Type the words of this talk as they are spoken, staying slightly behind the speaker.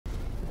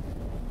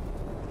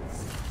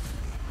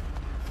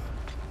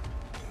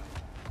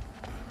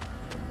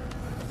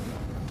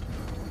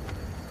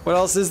What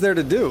else is there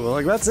to do?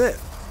 Like, that's it.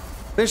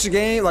 Finish the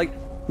game. Like,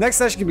 next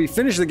session can be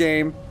finish the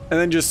game and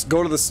then just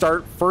go to the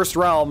start first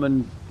realm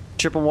and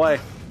chip them away.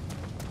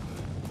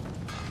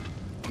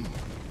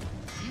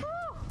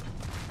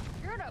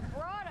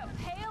 Brought a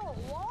pail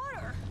of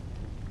water.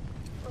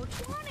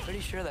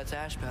 Pretty sure that's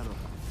ash pedal.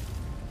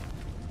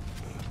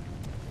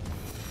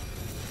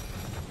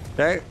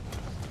 Okay.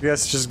 I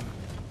guess just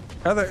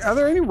are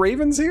there any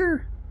ravens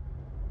here?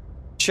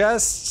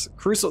 Chests,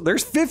 crucible.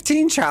 There's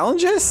 15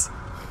 challenges?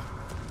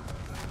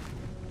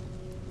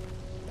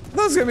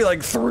 Those gonna be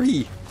like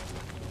 3.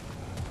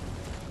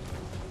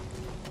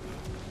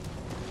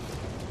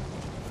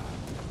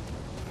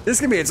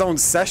 This can be its own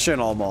session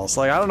almost.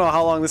 Like, I don't know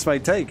how long this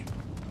might take.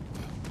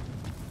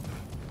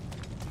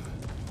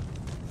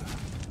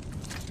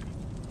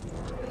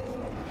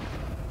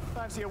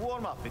 Fancy a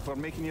warm-up before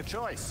making your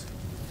choice.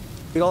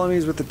 Beat all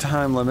enemies with the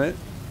time limit.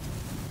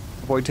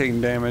 Avoid taking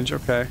damage,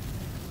 okay.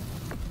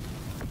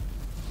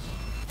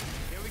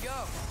 Here we go.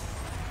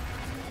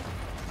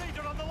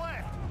 Leader on the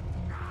left.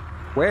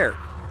 Where?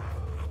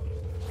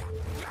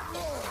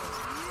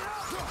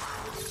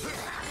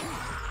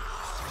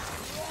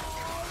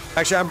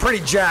 Actually, I'm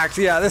pretty jacked.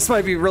 Yeah, this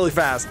might be really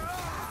fast.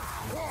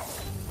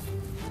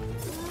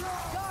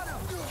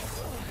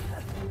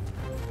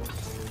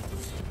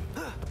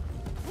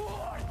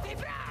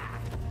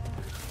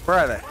 Where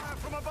are they?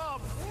 From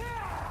above.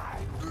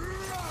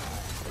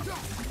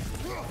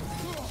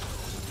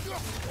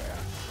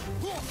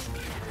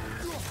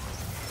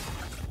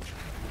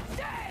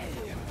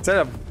 Is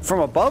that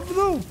from above,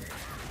 though?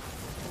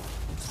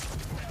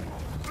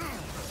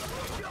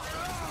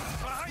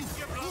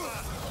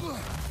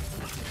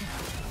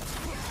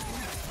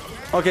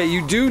 Okay,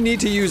 you do need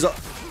to use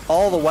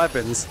all the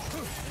weapons.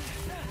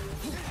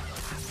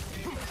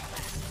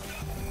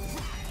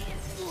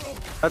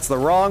 That's the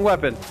wrong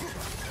weapon.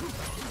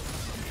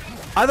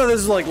 I thought this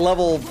was like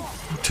level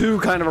 2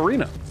 kind of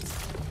arena.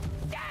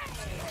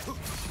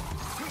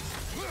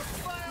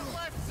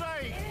 Left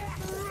side.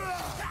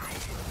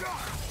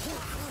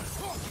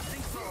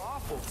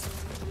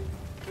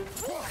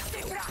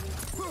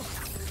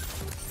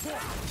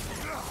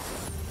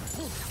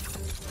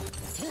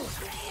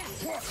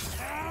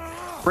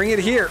 Bring it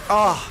here.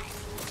 Oh,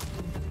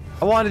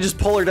 I wanted to just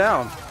pull her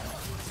down.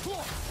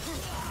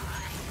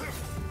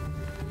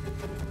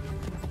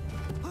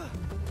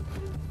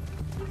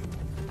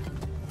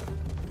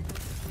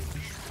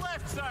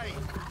 Left side.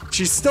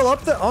 She's still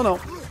up there. Oh no.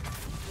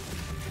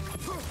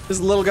 There's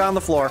a little guy on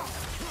the floor.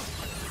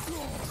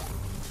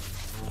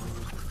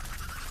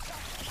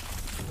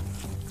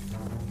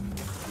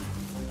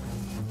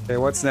 Okay,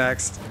 what's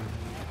next?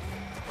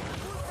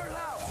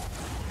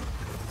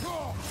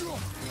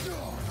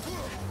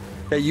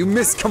 Okay, you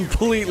missed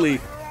completely.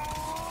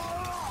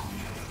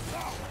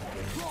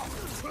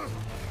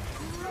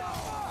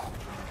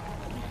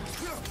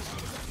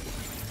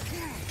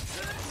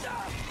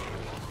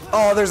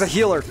 Oh, there's a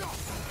healer.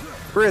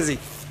 Where is he?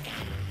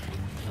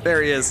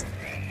 There he is.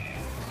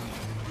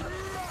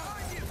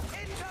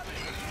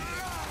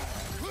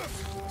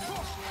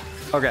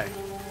 Okay.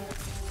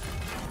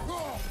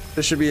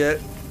 This should be it.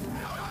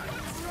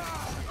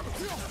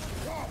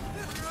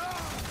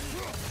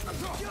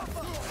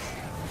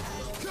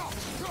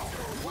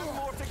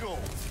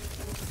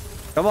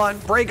 Come on,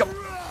 break him!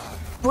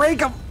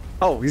 Break him!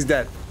 Oh, he's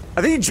dead.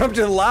 I think he jumped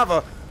in the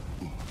lava.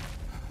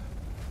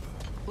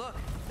 Look,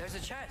 there's a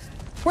chest.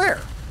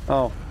 Where?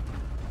 Oh.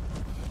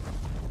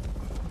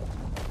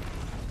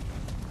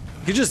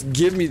 You could just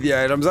give me the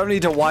items. I don't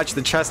need to watch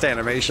the chest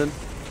animation.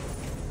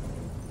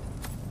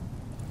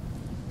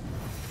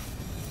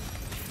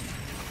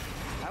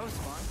 That was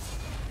fun.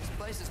 This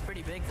place is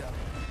pretty big, though.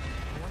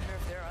 I wonder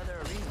if there are other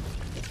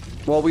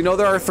arenas. Well, we know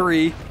there are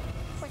 3.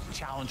 What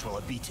challenge will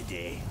it be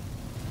today?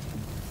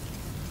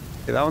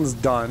 Okay, that one's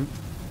done.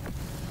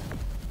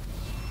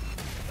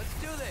 Let's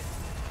do this.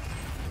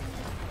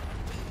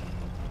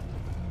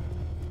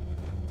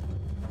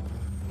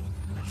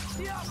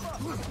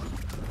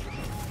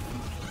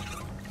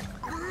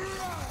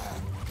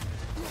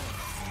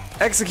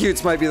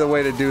 Executes might be the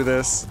way to do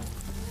this.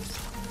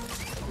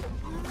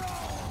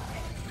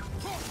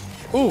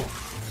 Ooh.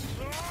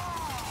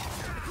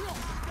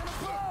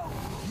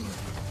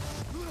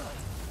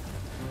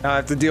 Now I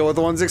have to deal with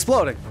the ones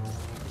exploding.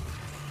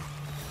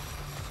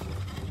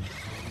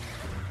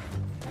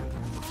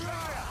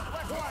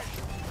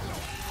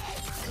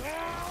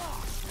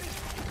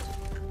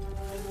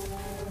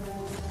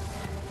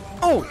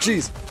 Oh,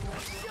 jeez.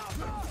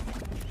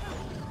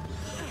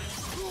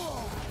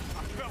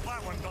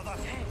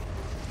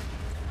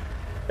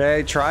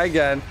 Okay, try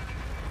again.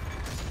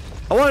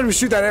 I wanted him to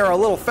shoot that arrow a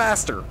little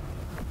faster.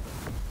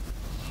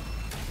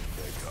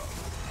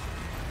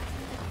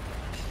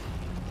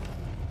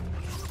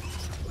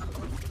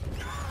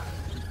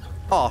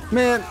 Oh,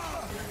 man.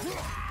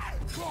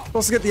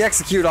 Supposed to get the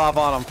execute off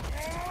on him.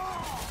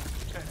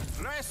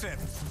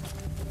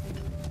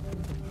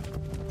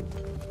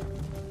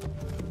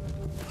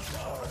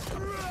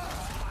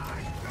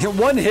 Get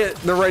one hit,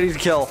 they're ready to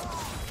kill.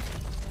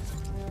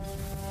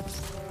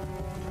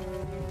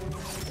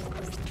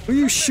 Who are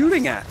you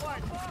shooting at?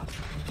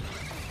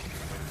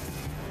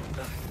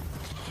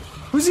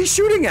 Who's he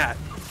shooting at?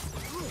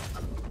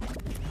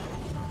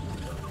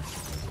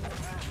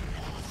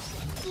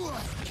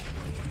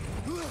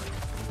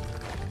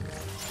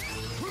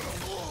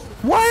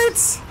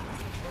 What?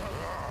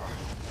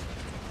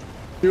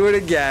 Do it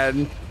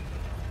again.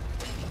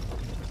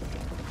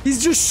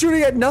 He's just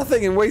shooting at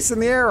nothing and wasting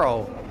the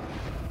arrow.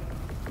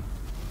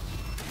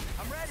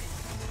 I'm ready.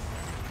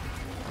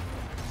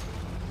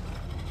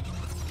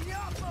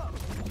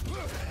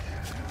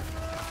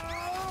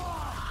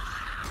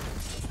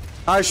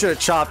 I should have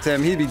chopped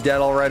him. He'd be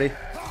dead already.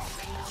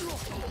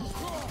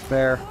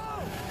 There.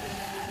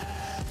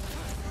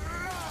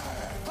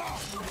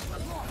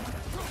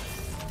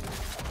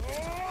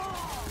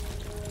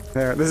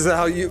 There. This is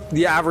how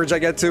the average I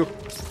get to.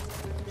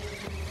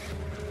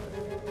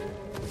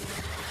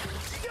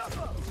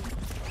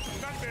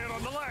 Gunman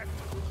on the left.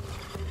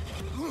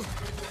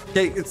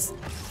 Okay, it's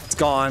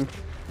gone.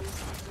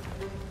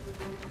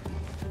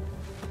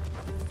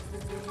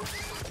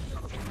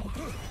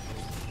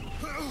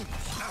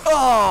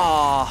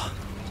 Oh!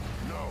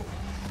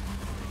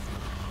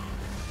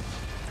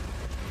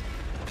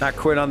 Not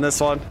quit on this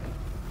one.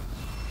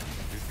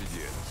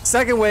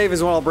 Second wave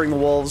is when I'll bring the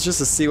wolves just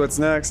to see what's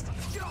next.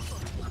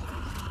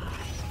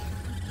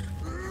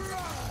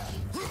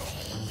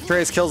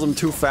 Atreus kills him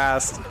too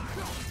fast.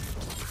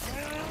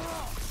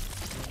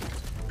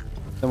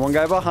 Then one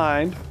guy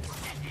behind.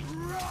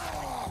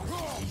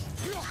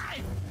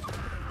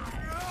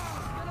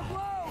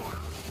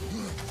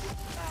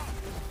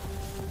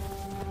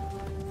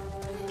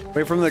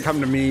 Wait for them to come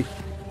to me.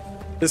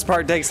 This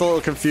part takes a little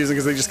confusing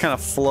because they just kind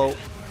of float.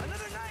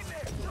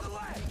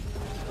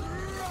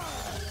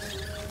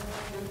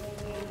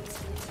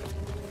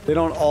 They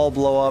don't all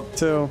blow up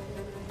too.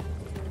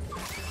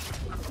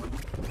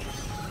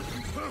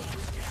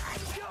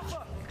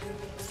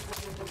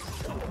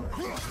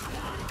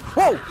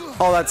 Whoa!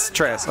 Oh, that's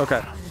Atreus.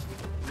 Okay.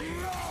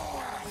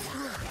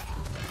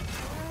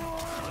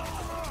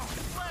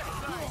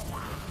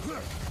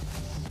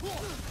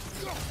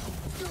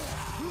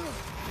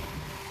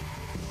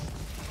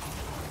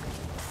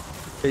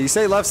 Okay, you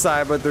say left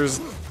side, but there's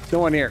no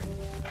one here.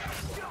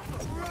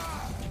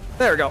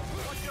 There we go.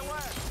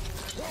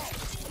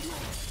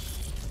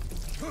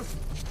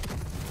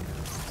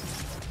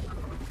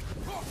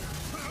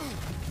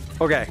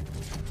 Okay.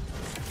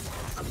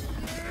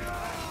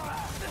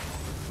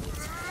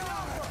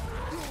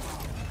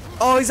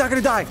 Oh, he's not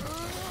gonna die.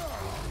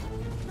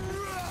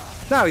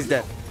 Now he's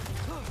dead.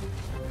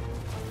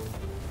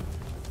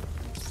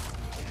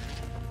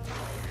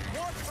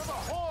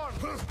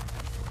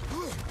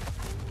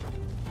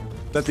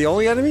 Is that the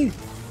only enemy?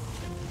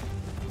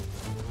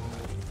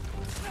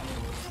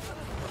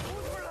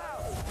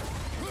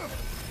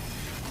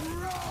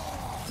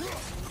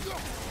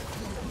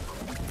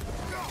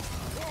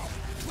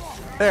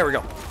 There we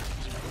go.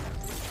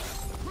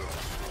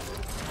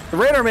 The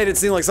radar made it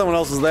seem like someone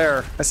else was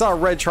there. I saw a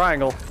red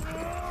triangle.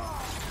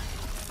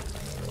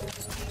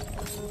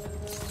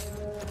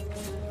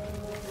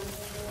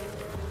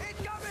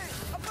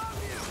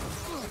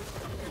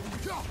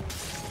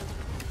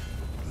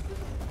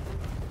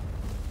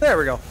 There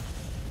we go.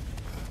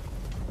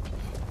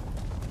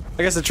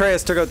 I guess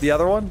Atreus took out the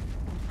other one.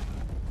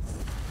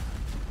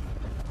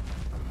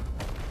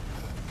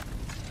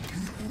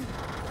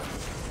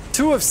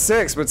 Two of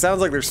 6, but it sounds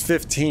like there's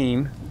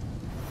 15.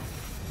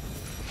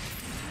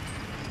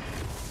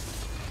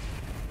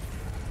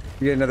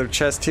 We get another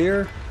chest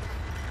here.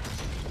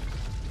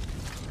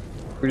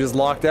 We just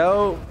locked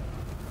out.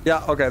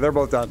 Yeah, okay, they're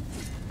both done.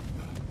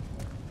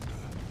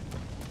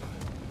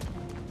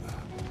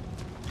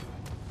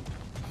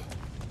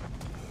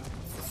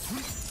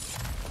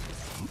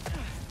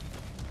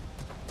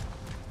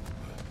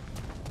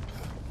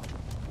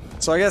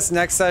 So I guess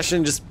next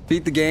session, just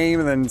beat the game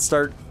and then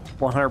start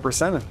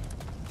 100%ing.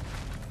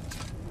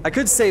 I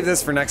could save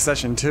this for next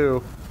session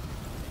too.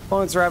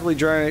 Opponents rapidly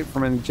generate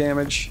from any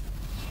damage.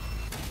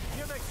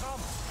 Here they come.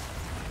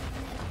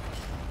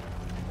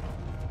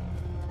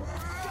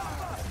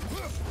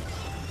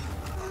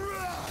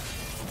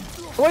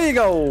 Away you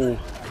go!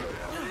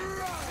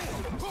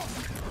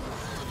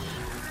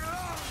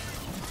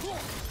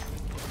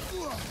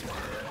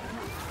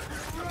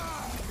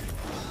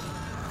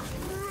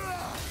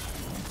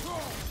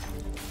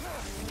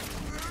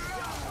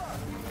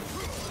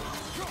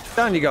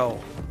 Down you go.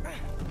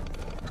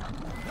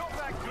 Knock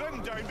that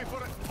grim down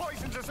before it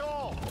poisons us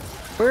all.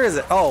 Where is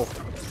it? Oh.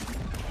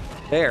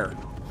 There.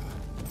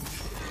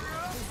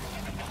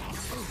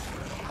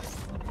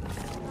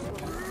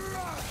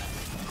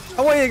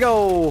 Away you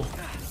go!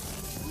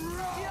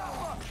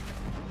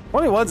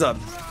 21's a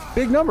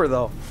big number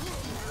though.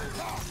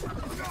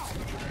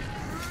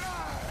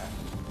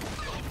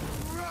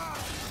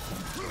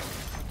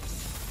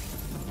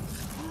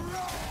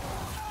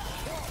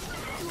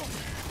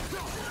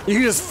 You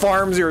can just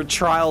farm your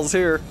trials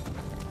here.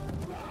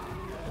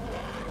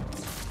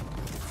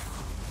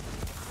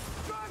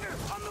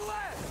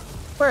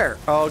 Where?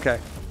 Oh, okay.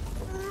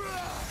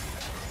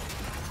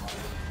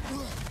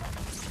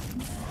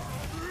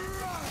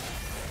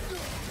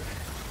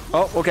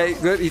 Oh, okay,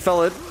 good. He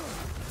fell in.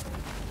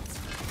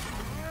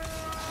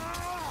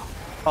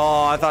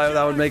 Oh, I thought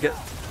that would make it.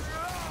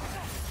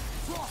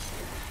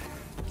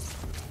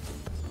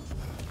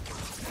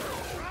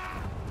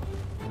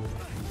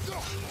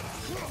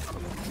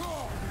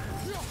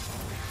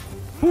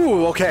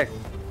 Ooh, okay.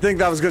 Think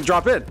that was gonna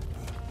drop in.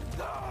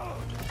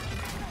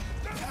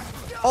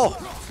 Oh.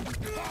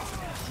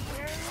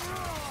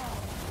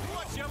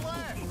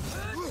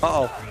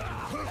 Uh-oh.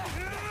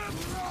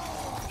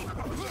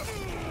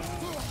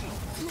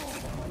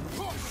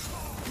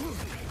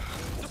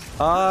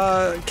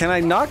 Can I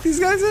knock these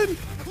guys in?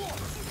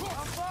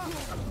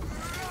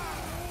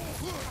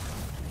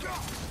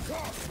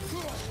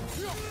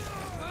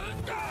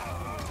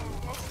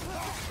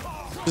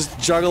 Just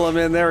juggle them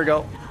in. There we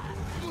go.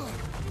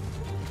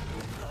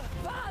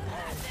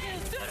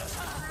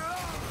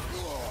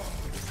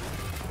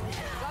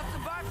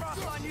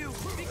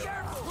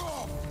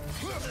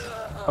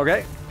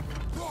 Okay.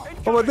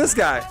 What about this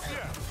guy?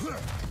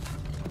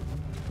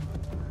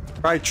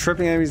 Try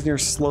tripping enemies near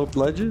sloped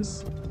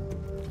ledges?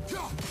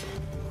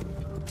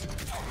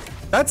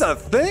 That's a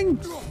thing?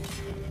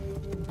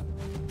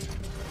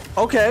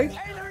 Okay.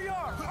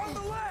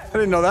 I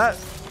didn't know that.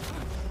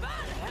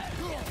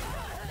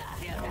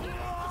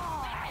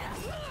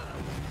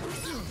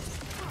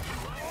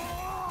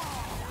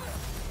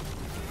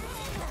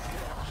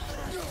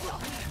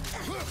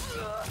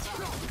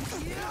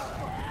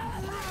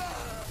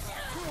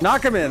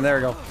 Knock him in. There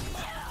we go.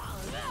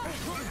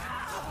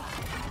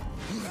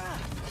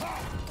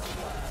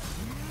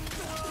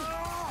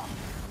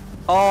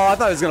 Oh, I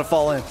thought he was gonna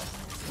fall in.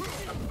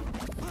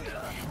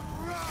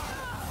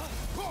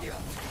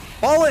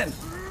 Fall in.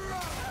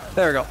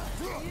 There we go.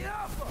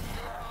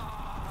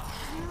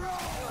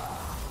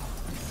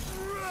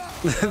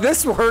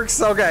 This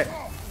works. Okay.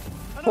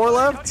 4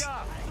 left.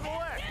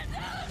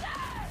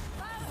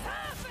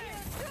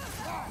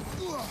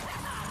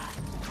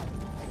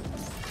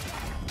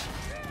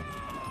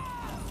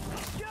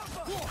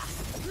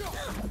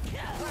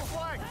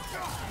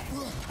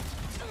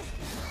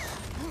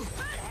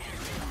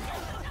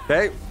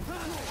 Okay.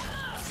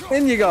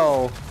 In you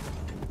go.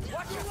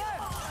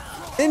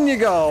 In you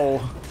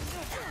go.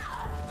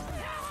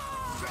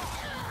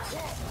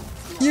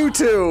 You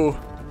two.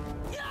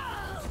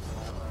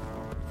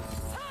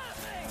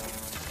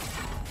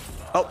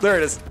 Oh, there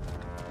it is.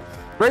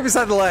 Right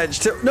beside the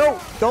ledge. No,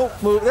 don't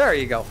move. There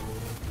you go.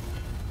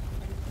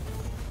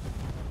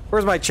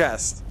 Where's my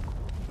chest?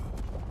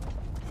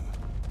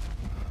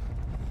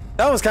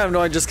 That was kind of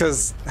annoying just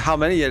because how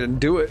many you didn't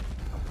do it.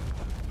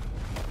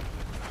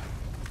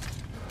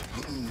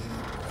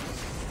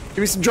 Give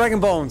me some dragon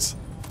bones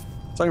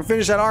so I can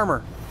finish that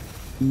armor.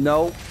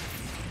 Nope.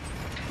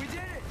 We did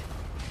it.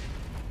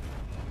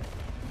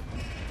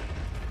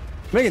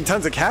 Making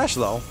tons of cash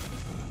though.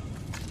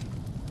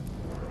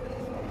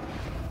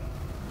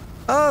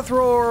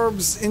 Throw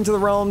orbs into the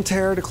realm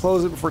tear to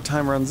close it before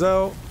time runs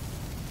out.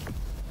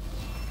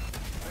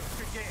 This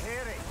could get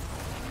hairy.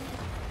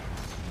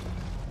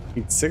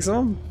 Need 6 of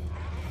them?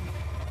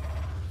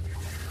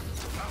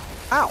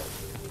 Ow!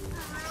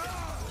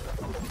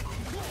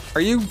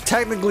 Are you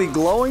technically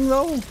glowing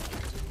though?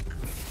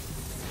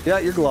 Yeah,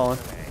 you're glowing.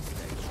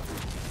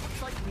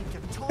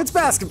 It's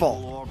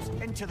basketball. Orbs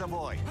into the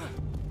void.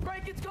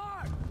 Break its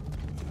guard.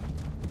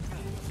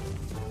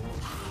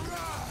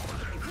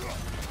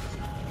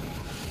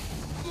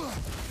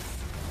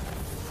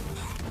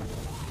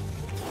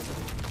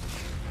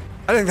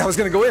 I didn't think that was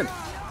gonna go in.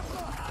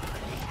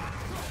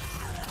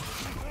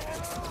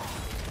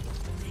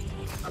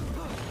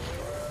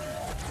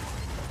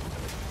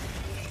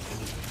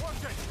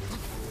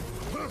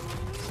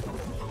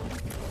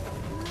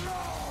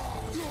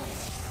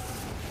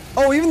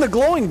 Oh, even the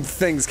glowing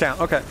things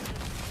count. Okay.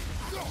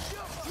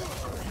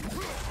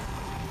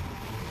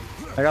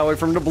 I gotta wait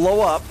for him to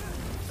blow up.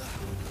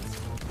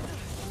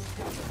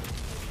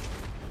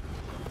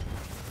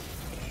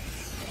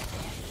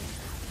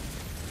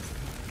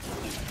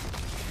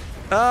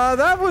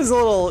 That was a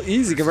little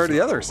easy compared to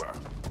the others.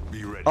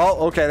 Be ready.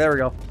 Oh, okay, there we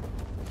go.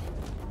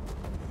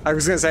 I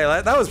was gonna say,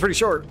 that was pretty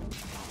short.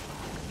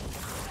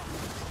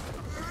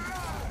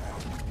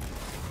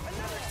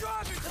 Another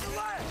drop to the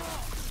left.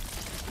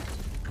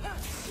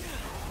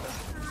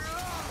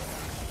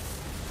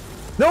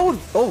 No!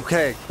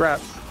 Okay, crap.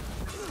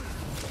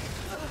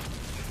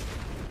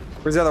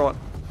 Where's the other one?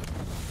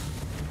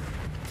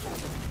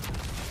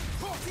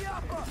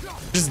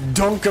 Just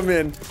dunk him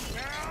in.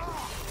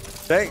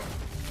 Okay.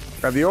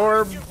 Grab the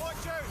orb. Watch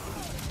out.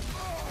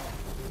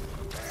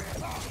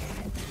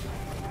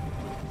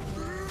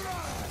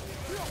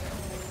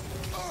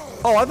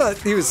 Oh, I thought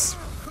he was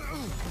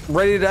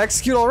ready to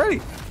execute already.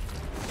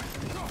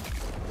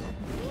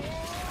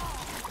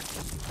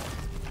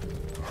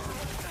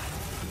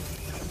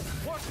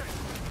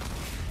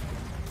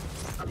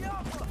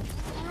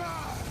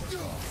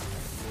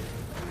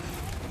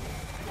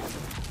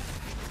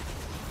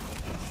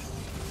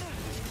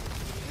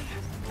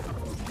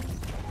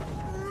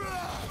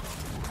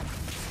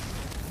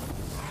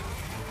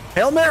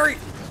 Hail Mary!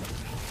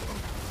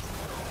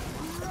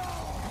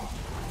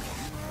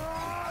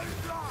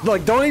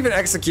 Like, don't even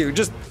execute.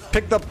 Just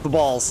pick up the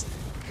balls.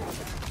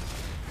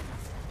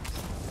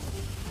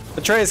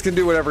 Atreus can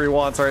do whatever he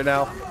wants right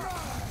now.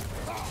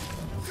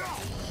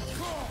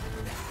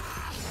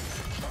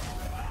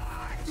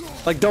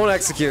 Like, don't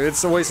execute.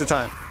 It's a waste of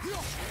time.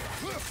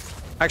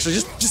 Actually,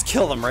 just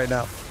kill them right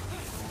now.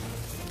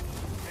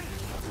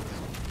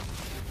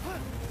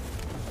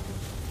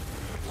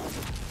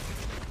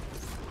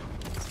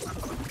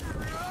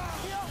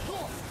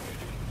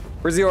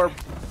 Where's the orb?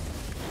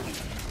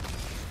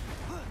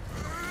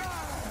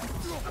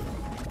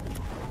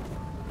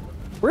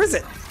 Where is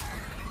it?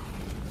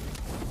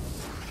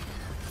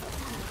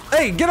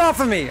 Hey, get off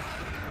of me!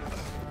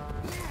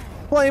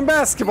 Playing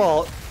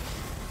basketball.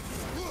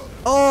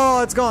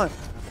 Oh, it's gone.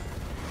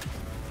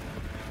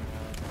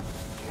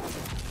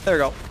 There we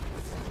go.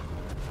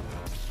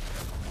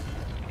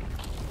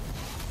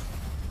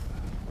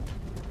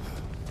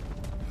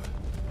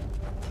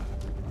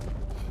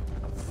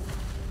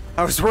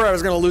 I swear I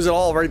was gonna lose it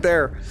all right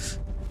there.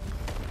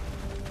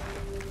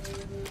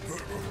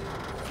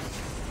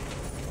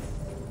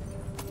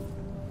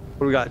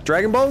 What do we got?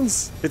 Dragon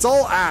bones? It's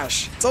all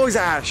ash. It's always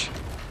ash.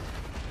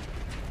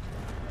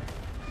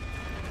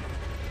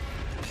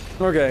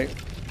 Okay.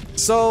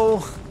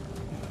 So,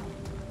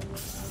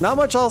 not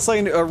much else I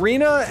can do.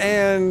 Arena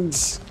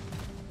and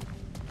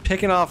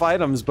picking off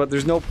items, but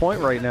there's no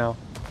point right now.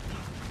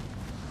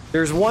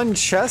 There's one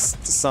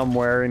chest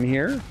somewhere in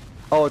here.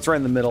 Oh, it's right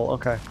in the middle.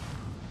 Okay.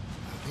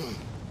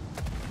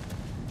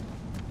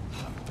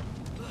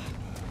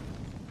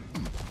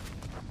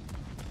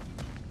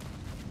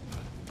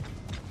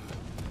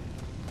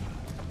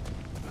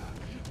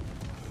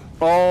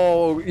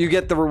 Oh, you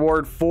get the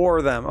reward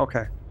for them.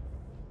 Okay.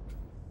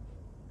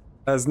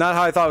 That's not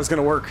how I thought it was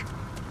going to work.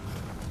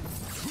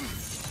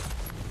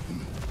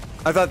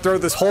 I thought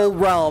throughout this whole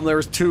realm there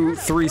was 2,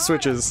 3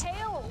 switches.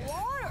 Pail of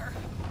water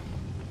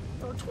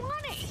for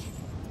 20.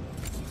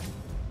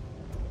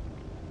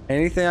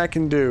 Anything I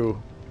can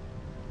do.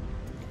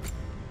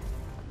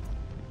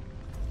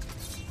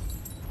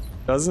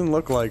 Doesn't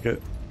look like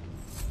it.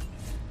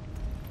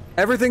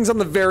 Everything's on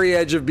the very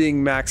edge of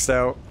being maxed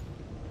out.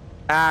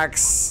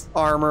 Axe,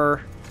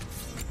 armor.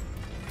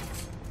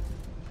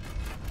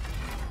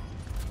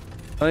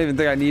 I don't even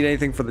think I need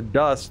anything for the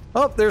dust.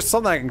 Oh, there's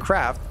something I can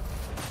craft.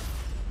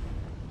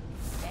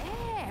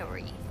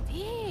 Very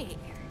fair.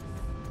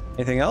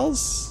 Anything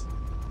else?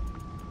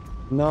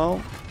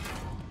 No.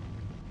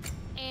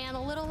 And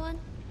a little one.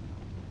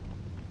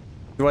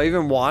 Do I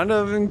even want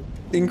to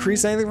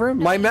increase anything for him?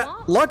 My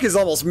luck is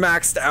almost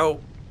maxed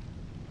out.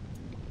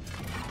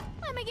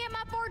 Let me get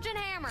my fortune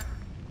hammer.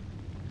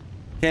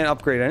 Can't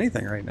upgrade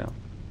anything right now.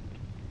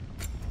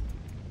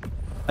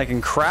 I can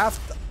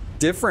craft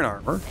different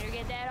armor. Better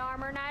get that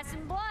armor nice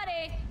and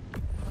bloody.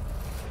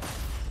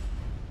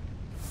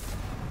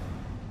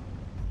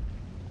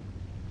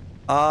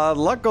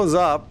 Luck goes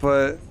up,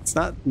 but it's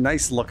not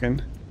nice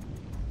looking.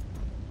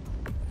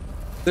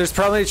 There's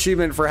probably an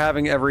achievement for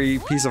having every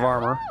piece of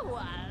armor. Ooh,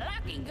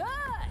 looking good.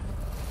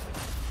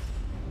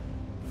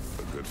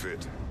 A good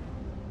fit.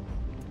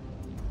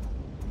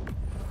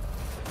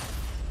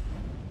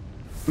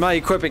 I'm not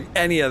equipping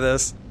any of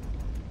this.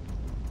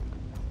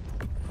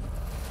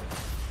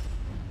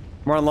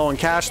 I'm running low on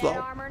cash That though.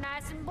 armor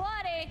nice and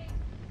bloody.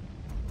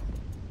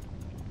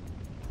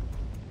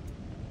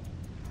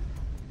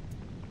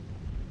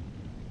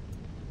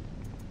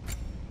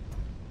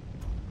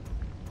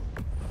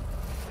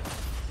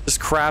 Just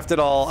craft it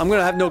all. I'm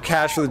gonna have no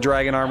cash for the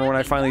dragon armor when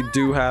I finally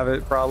do have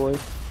it, probably.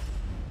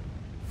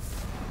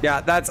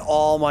 Yeah, that's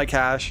all my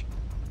cash.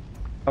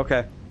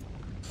 Okay.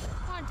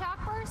 Want to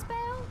talk for a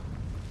spell?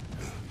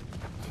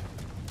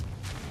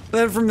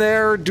 Then from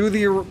there, do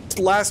the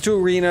last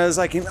 2 arenas.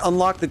 I can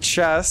unlock the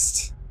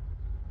chest.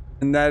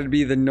 And that'd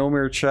be the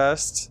Nomir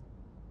chest.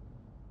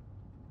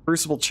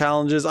 Crucible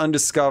challenges,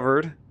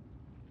 undiscovered.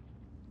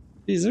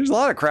 Jeez, there's a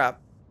lot of crap.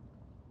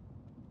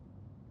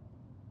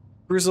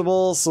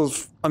 Crucible, so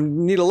I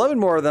need 11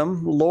 more of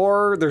them.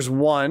 Lore, there's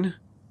 1.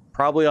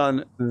 Probably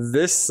on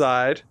this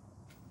side.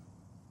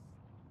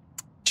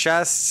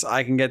 Chests,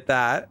 I can get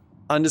that.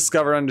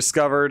 Undiscovered,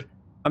 undiscovered.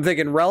 I'm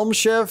thinking Realm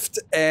Shift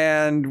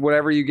and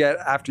whatever you get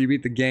after you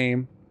beat the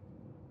game.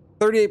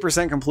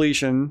 38%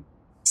 completion.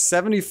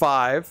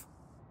 75.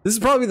 This is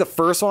probably the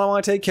first one I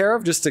want to take care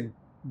of just to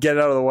get it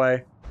out of the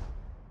way.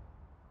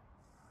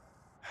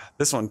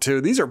 This one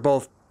too. These are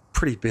both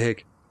pretty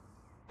big.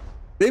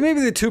 They may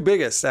be the 2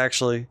 biggest,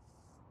 actually.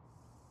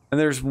 And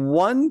there's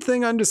one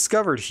thing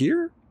undiscovered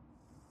here.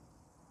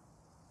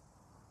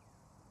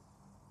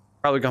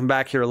 Probably come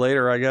back here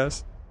later, I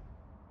guess.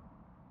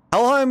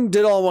 Helheim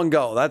did all in one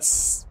go.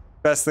 That's the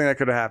best thing that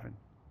could have happened.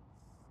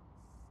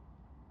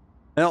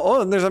 Now,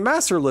 oh, and there's a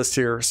master list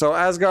here. So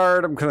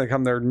Asgard, I'm going to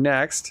come there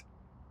next.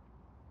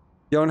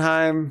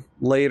 Jotunheim,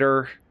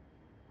 later.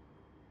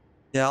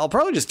 Yeah, I'll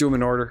probably just do them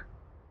in order.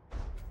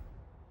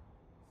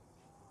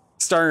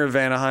 Starting with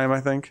Vanaheim, I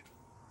think.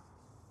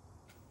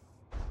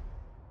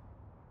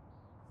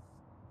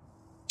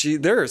 Gee,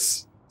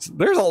 there's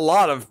a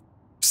lot of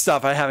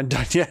stuff I haven't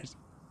done yet.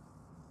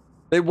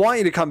 They want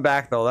you to come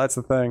back, though. That's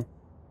the thing.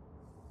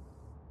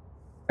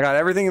 I got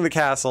everything in the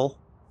castle.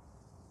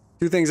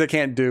 2 things I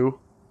can't do.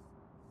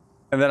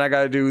 And then I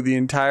gotta do the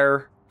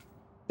entire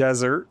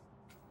desert.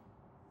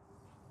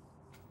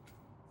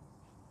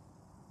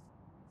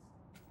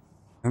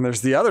 And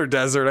there's the other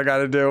desert I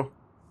gotta do.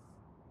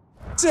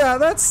 So yeah,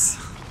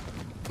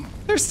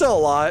 there's still a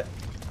lot.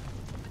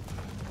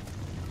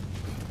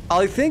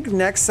 I think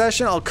next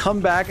session I'll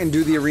come back and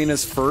do the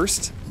arenas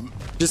first.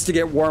 Just to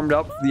get warmed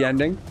up for the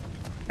ending.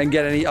 And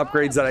get any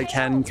upgrades that I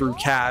can through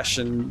cash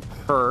and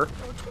her.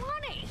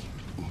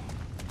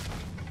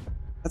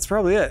 That's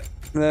probably it.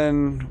 And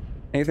then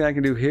anything I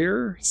can do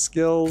here?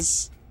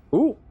 Skills.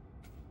 Ooh.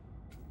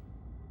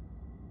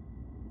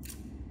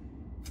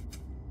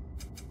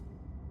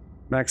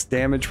 Max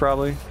damage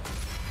probably.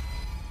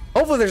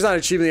 Hopefully there's not an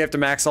achievement you have to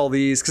max all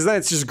these, because then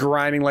it's just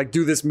grinding, like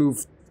do this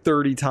move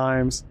 30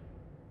 times.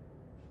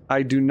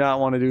 I do not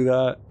want to do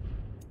that.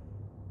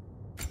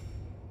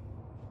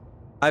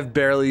 I've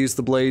barely used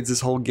the blades this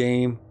whole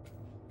game.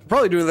 I'll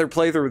probably do another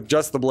playthrough with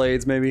just the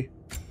blades, maybe.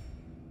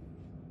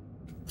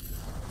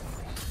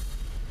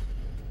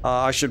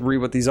 I should read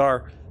what these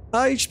are.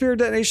 Each spear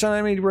detonation on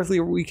enemy briefly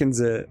weakens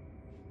it.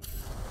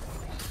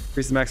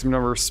 Increase the maximum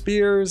number of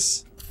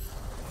spears.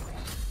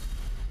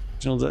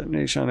 Additional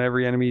detonation on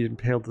every enemy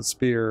impaled with the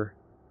spear.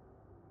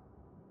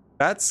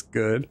 That's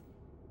good.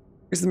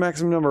 Increase the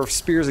maximum number of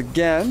spears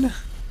again.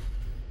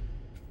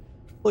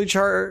 Fully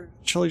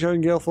charging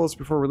gale floats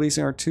before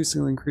releasing R2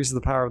 signal increases the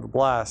power of the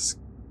blast.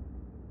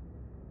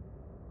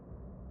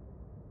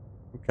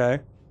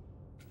 Okay.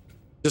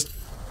 Just,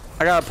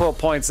 I gotta put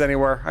points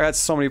anywhere. I got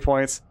so many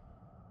points.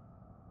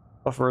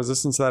 Buffer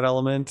resistance to that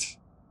element.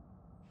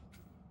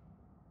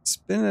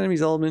 Spin an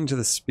enemy's element into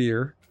the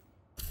spear.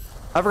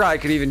 I forgot I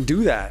could even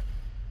do that.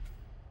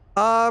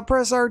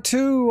 Press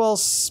R2 while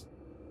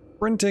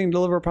sprinting,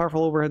 deliver a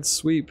powerful overhead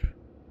sweep.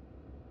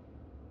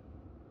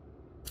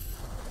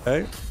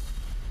 Okay.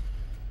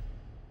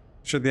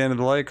 Should the end of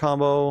the light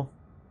combo.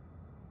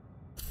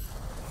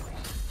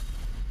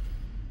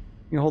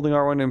 You're holding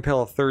R1 to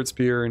impale a third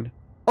spear and...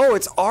 Oh,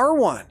 it's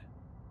R1!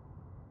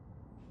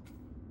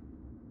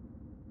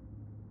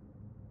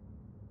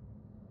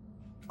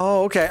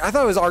 Oh, okay. I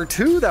thought it was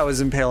R2 that was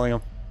impaling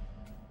him.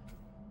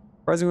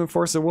 Rising wind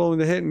force a willing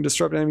to hit and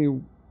disrupt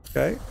enemy...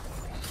 Okay.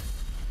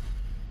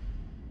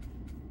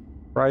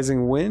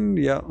 Rising wind?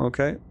 Yeah,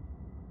 okay.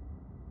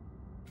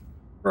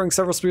 Throwing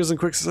several spears in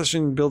quick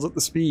succession builds up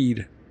the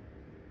speed.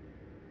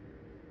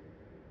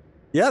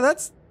 Yeah,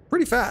 that's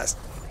pretty fast.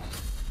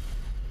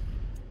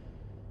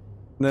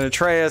 And then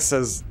Atreus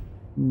has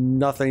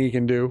nothing he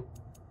can do.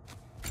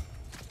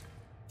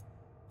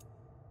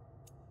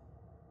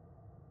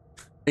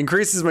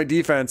 Increases my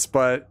defense,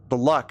 but the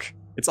luck.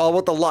 It's all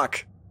about the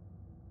luck.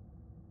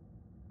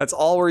 That's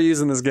all we're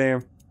using this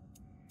game.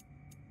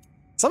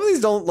 Some of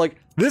these don't, like,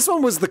 this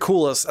one was the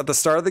coolest at the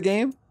start of the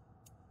game.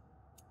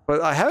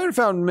 But I haven't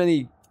found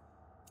many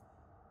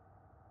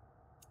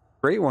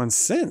great ones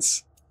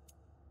since.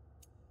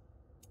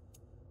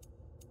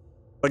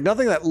 Like,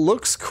 nothing that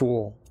looks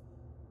cool.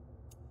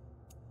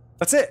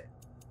 That's it.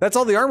 That's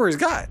all the armor has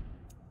got.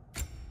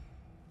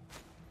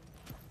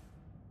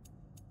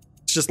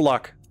 It's just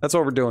luck. That's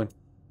what we're doing.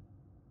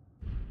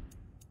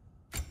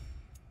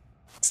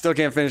 Still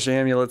can't finish the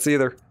amulets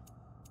either.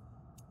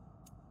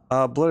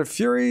 Blood of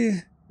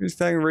Fury. Your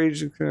attack and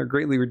rage are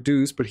greatly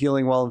reduced, but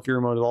healing while in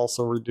Fury mode is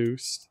also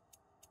reduced.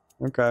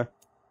 Okay.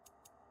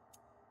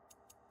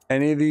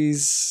 Any of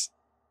these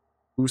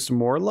boost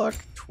more luck?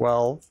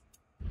 12.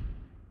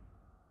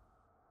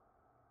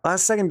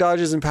 Last second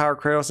dodges empower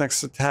Kratos'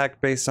 next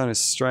attack based on his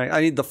strength.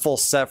 I need the full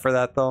set for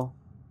that though.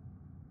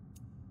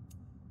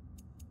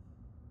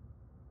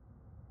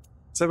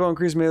 Sebo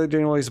increased melee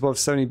damage while he's above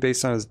 70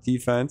 based on his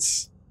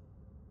defense.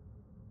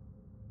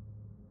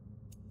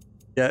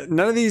 Yeah,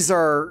 none of these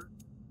are...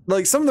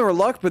 Like, some of them are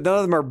luck, but none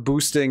of them are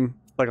boosting,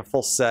 like, a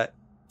full set.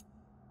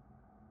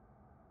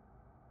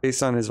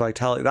 Based on his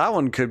vitality. That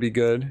one could be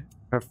good.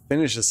 If I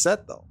finish a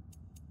set, though.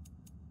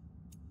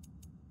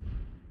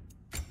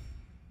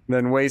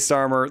 Then waist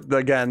armor,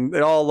 again,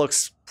 it all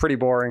looks pretty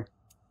boring.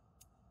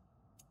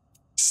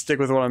 Stick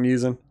with what I'm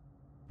using.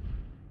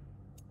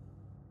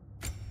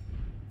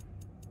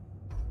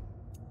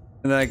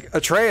 And like,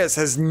 Atreus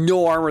has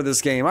no armor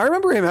this game. I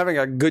remember him having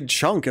a good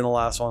chunk in the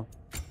last one.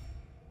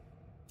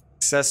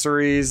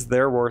 Accessories,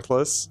 they're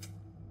worthless.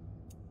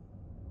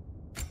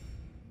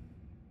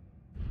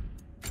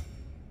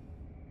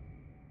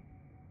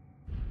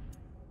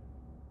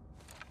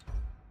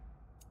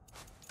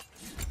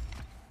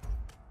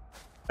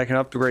 I can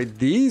upgrade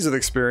these with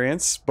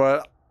experience,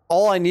 but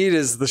all I need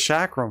is the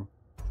chakram.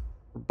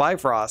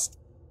 Bifrost.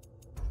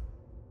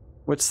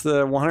 What's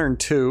the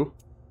 102?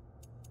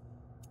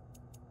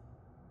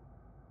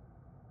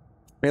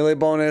 Melee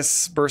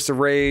bonus, burst of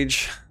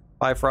rage,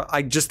 Bifrost.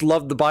 I just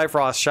love the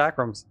Bifrost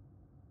chakrams.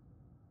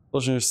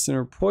 Explosion of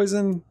Sinner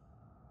Poison.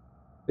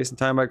 Based on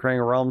time by creating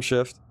a realm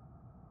shift.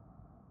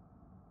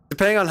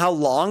 Depending on how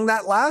long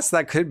that lasts,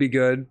 that could be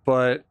good,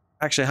 but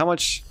actually, how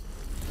much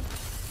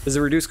does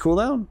it reduce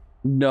cooldown?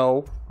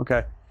 No.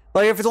 Okay.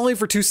 Like, if it's only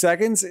for 2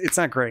 seconds, it's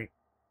not great.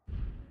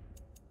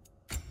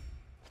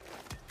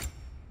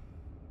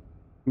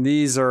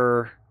 These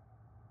are...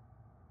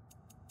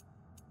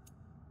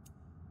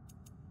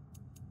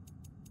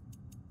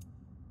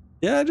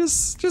 Yeah,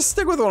 just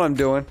stick with what I'm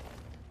doing.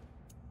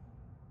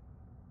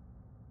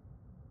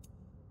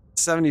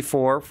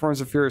 74, forms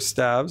of furious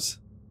stabs.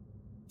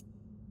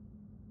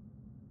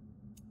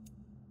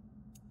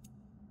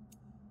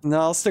 No,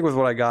 I'll stick with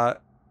what I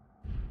got.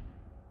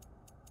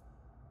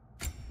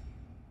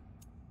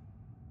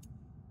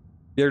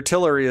 The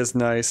artillery is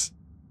nice.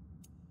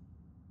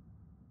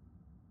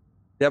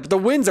 Yeah, but the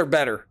winds are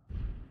better.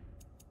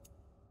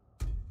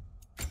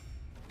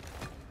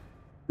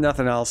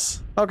 Nothing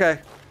else. Okay.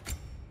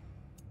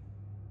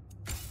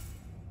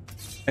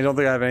 I don't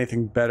think I have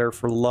anything better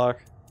for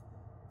luck.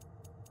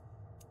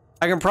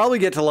 I can probably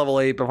get to level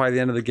 8 by the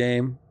end of the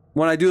game.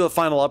 When I do the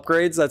final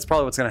upgrades, that's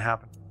probably what's going to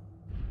happen.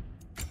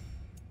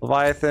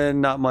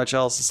 Leviathan, not much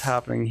else is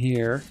happening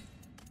here.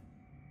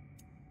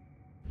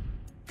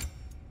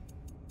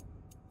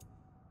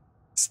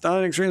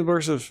 Stun, extreme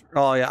burst of...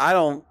 Oh yeah, I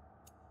don't...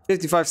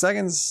 55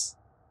 seconds?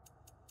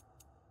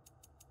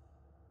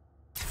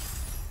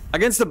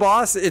 Against the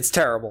boss, it's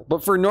terrible.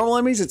 But for normal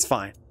enemies, it's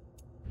fine.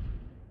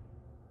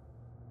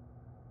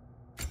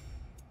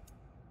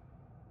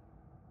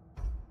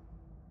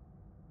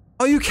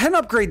 Oh, you can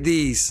upgrade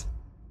these.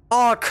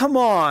 Oh, come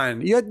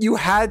on. You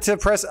had to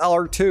press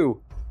LR2.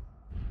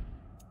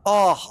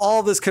 Oh,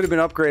 all this could have been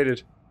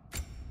upgraded.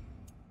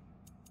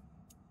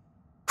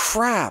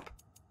 Crap.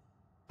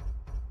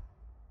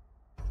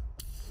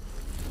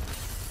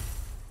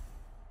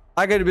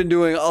 I could have been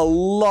doing a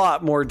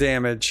lot more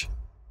damage.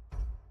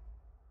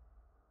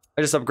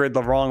 I just upgraded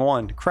the wrong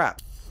one.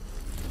 Crap.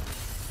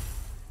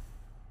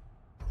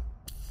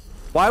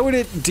 Why would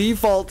it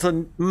default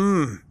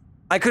to...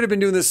 I could have been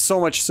doing this so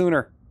much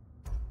sooner.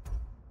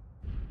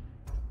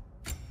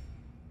 I'm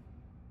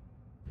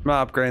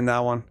not upgrading that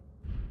one.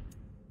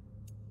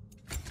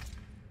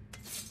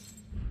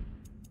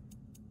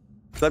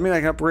 Does that mean I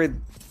can upgrade?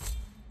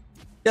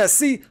 Yeah,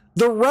 see,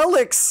 the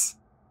relics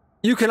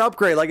you can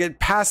upgrade. Like, it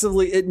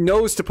passively, it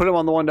knows to put them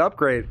on the one to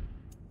upgrade.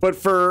 But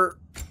for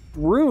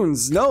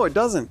runes, no, it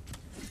doesn't.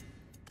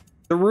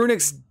 The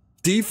runics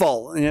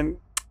default, and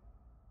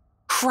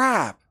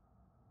crap.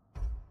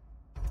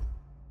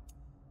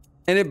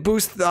 And it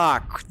boosts,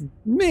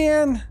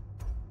 man.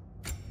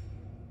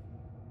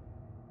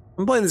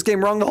 I'm playing this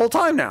game wrong the whole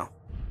time now.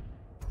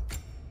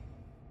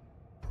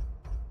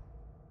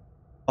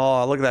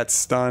 Oh, look at that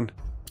stun.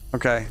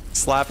 Okay,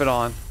 slap it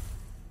on.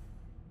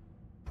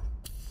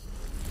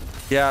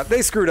 Yeah,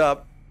 they screwed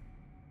up.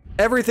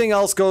 Everything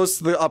else goes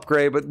to the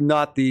upgrade, but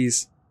not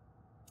these.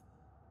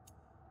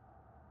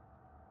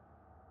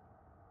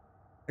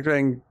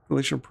 Activating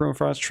Glacial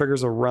Permafrost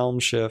triggers a realm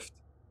shift.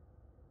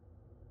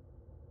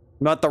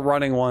 Not the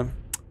running one.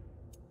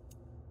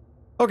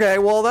 Okay,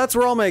 well, that's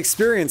where all my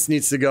experience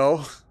needs to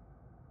go.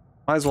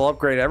 Might as well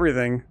upgrade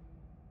everything.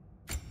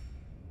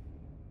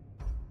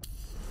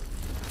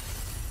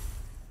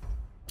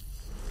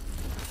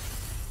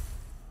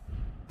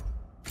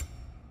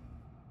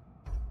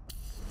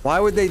 Why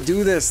would they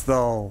do this,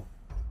 though?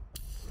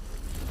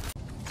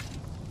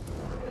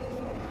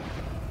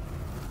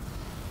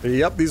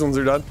 Yep, these ones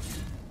are done.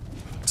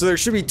 So there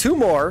should be 2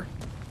 more.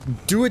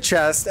 Do a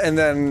chest, and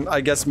then I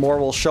guess more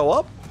will show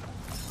up.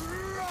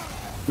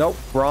 Nope,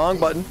 wrong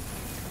button.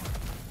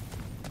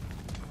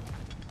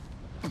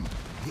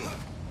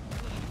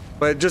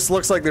 But it just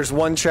looks like there's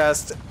one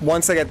chest.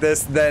 Once I get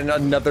this, then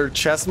another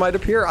chest might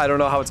appear. I don't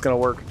know how it's gonna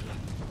work.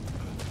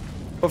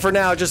 But for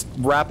now, just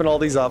wrapping all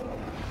these up.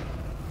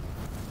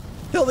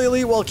 Kill the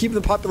elite while keeping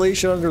the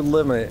population under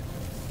limit.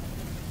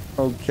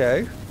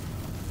 Okay.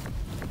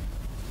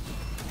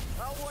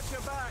 I'll watch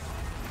your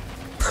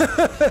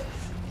back.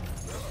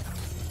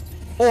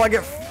 Oh, I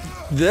get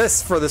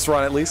this for this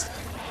run at least.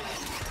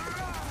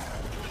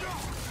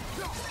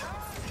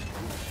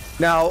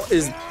 Now,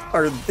 is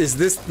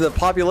this the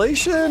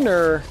population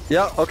or?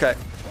 Yeah, okay.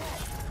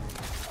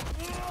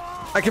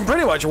 I can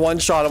pretty much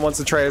one-shot him once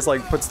Atreus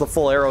like puts the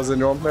full arrows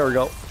into him. There we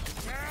go.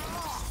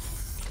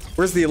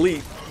 Where's the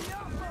elite?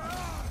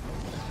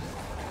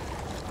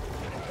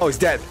 Oh, he's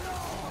dead.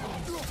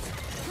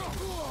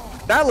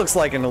 That looks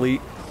like an elite.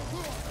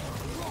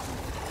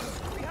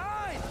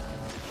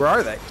 Where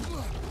are they?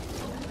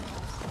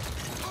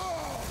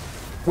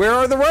 Where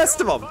are the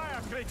rest of them?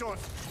 Kratos.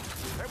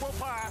 It will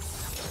pass.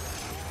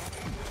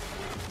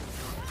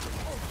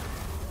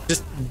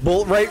 Just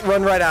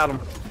run right at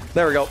them.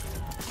 There we go.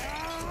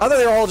 I thought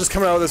they were all just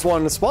coming out of this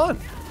one spawn.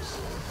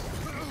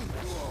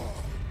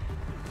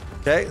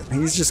 Okay,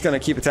 he's just gonna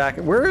keep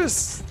attacking. Where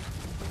is?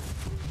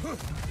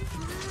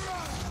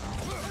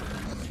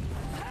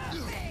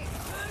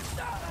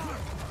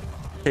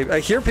 Okay,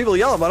 I hear people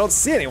yelling, but I don't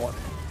see anyone.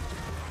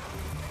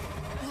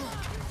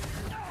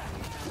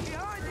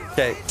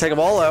 Okay, take them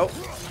all out.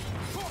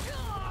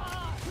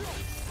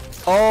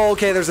 Oh,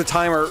 okay, there's a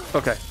timer.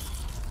 Okay.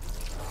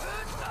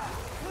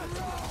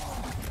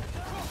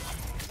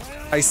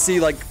 I see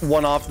like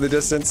one off in the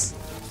distance.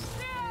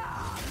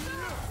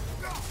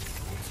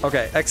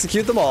 Okay,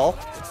 execute them all.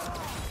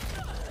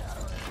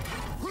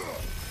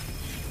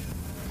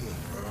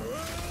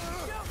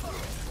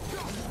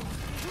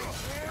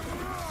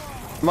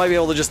 Might be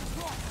able to just...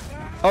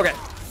 Okay.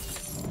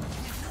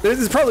 This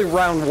is probably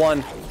round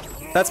 1.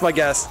 That's my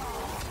guess.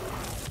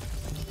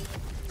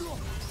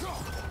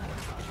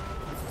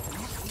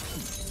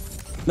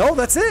 No,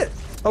 that's it.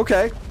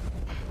 Okay.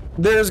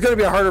 There's going to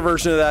be a harder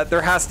version of that.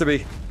 There has to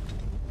be.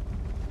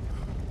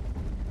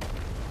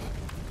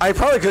 I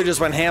probably could have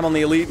just went ham on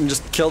the elite and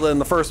just killed it in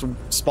the first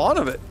spawn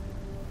of it.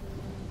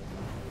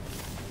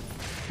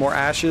 More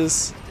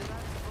ashes.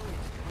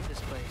 This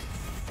place.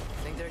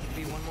 Think there could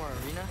be one more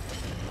arena?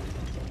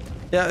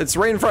 Yeah, it's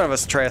right in front of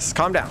us, Atreus.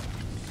 Calm down.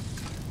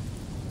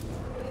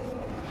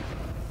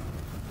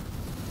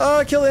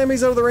 Kill the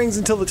enemies out of the rings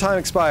until the time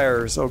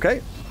expires.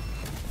 Okay.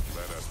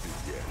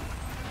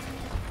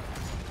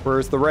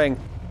 Where's the ring?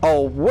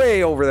 Oh,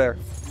 way over there.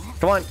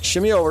 Come on,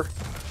 shimmy over.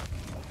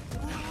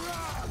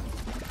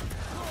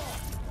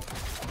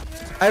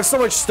 I have so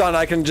much stun,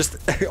 I can just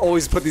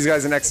always put these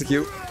guys in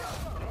execute.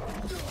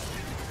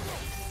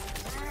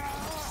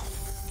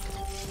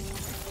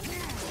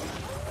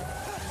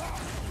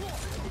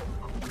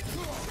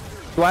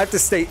 Do I have to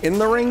stay in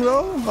the ring,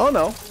 though? Oh,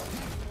 no.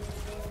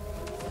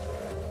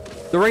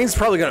 The ring's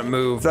probably gonna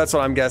move. That's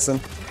what I'm guessing.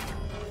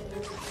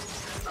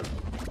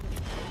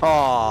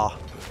 Aww.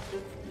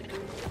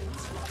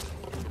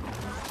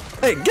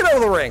 Hey, get out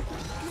of the ring.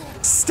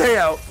 Stay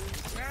out.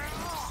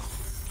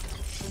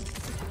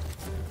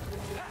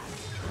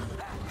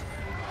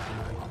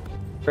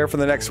 Prepare for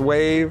the next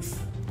wave.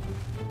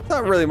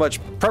 Not really much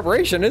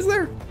preparation, is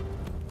there?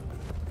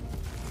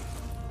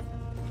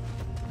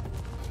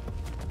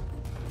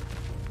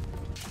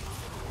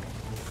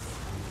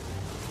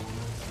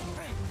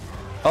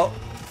 Oh.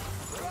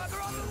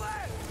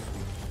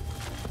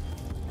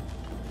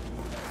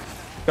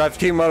 Do I have to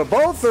keep him out of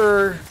both,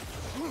 or?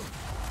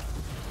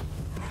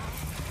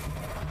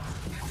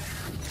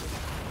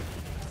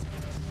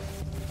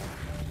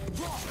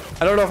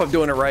 I don't know if I'm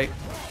doing it right.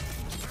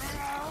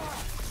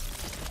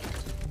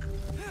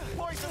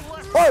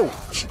 Whoa!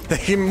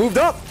 He moved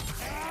up!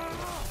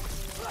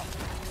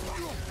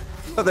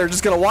 Oh, they're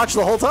just gonna watch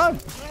the whole time.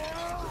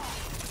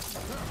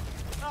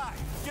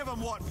 Give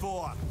him what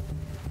for.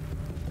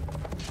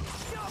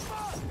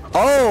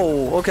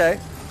 Oh, okay.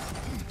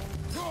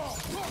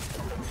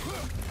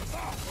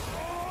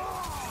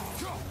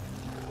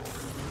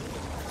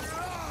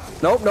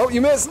 Nope, nope,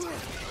 you missed.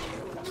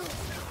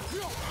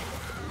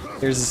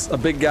 Here's a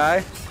big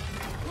guy.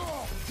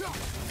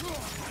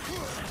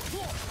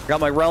 Got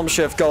my realm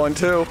shift going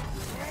too.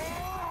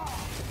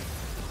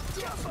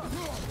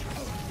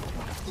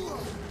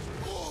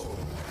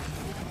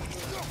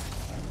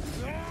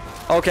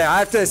 Okay, I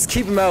have to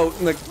keep him out,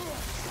 and the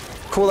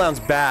cooldown's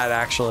bad,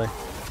 actually.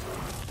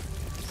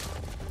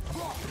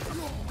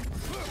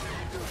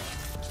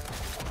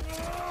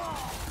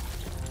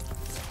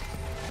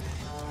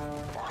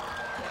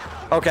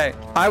 Okay,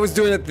 I was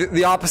doing it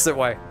the opposite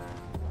way.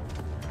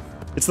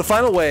 It's the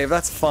final wave,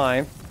 that's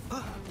fine.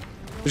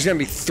 There's gonna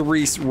be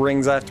 3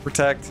 rings I have to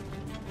protect.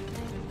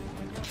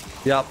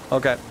 Yep,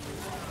 okay.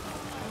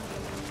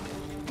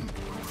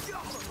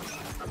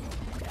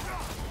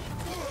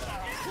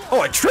 Oh,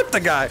 I tripped the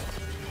guy!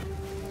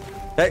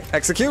 Okay,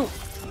 execute.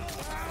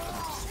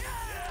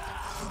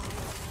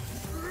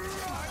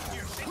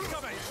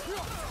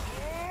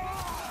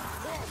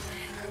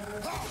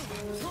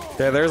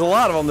 Okay, there's a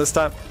lot of them this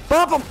time.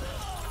 Bump them!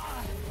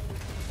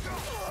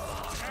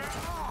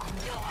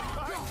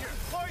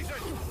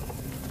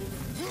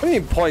 What do you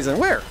mean poison?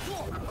 Where?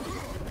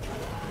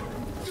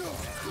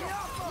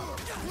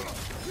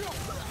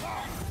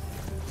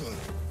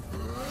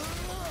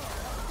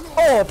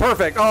 Oh,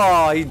 perfect.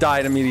 Oh, he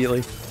died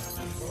immediately.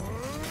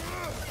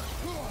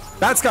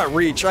 That's got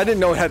reach. I didn't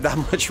know it had that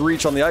much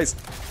reach on the ice.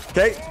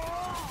 Okay.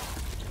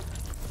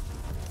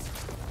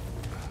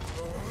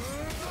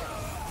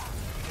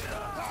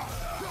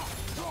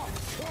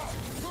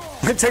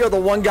 Take out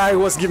the one guy who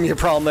wasn't giving me a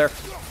problem there.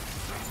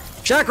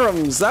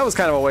 Chakrams! That was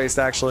kind of a waste,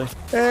 actually.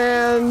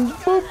 And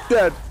boop,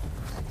 dead.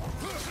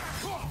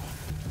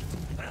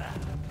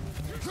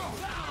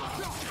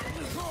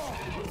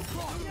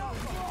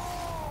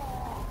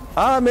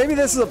 Maybe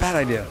this is a bad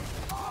idea.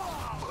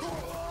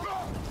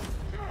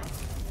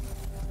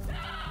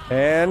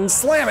 And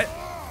slam it.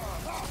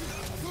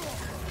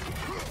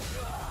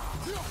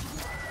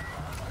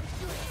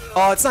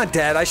 Oh, it's not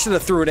dead. I should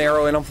have threw an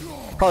arrow in him.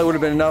 Probably would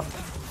have been enough.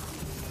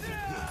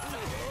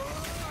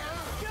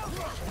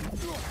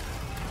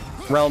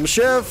 Realm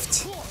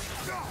shift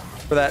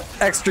for that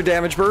extra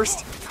damage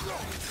burst.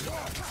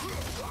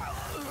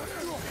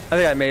 I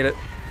think I made it.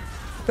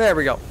 There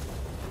we go.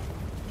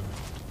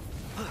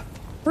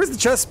 Where's the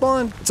chest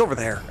spawn? It's over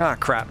there. Ah,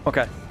 crap.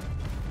 Okay.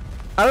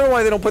 I don't know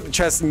why they don't put the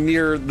chest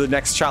near the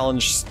next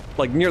challenge,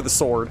 like near the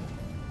sword.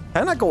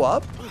 Can I go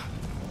up?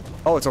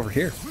 Oh, it's over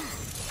here.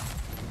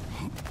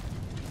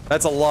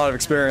 That's a lot of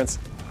experience.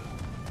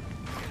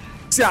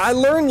 So yeah, I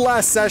learned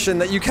last session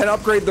that you can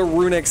upgrade the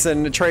runics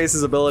and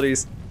Atreus'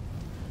 abilities.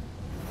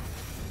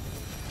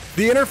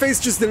 The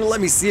interface just didn't let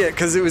me see it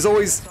because it was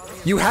always,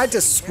 you had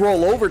to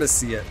scroll over to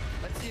see it.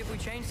 Let's see if we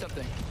change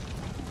something.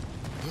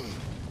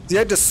 You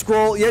had to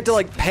scroll, you had to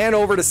like pan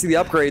over to see the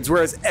upgrades,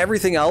 whereas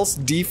everything else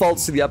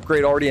defaults to the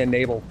upgrade already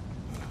enabled.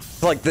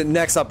 Like the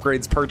next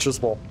upgrade's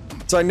purchasable.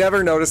 So I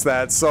never noticed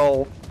that,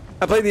 so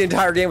I played the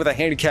entire game with a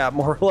handicap,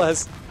 more or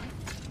less.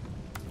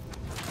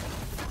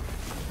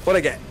 What'd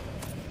I get?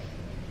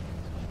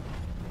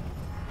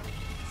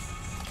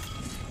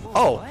 Whoa,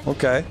 Oh, what?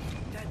 okay.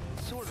 That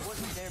sword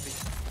wasn't there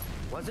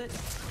before, was it?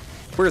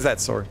 Where's that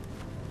sword?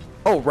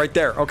 Oh, right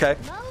there, okay.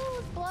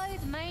 Those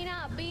blades may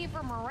not be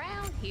from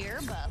around here,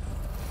 but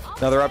I'll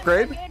Another bet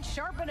upgrade? I can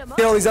sharpen 'em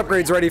Get all up. these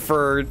upgrades ready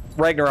for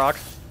Ragnarok.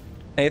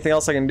 Anything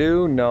else I can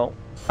do? No.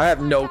 I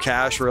have no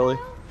cash, really.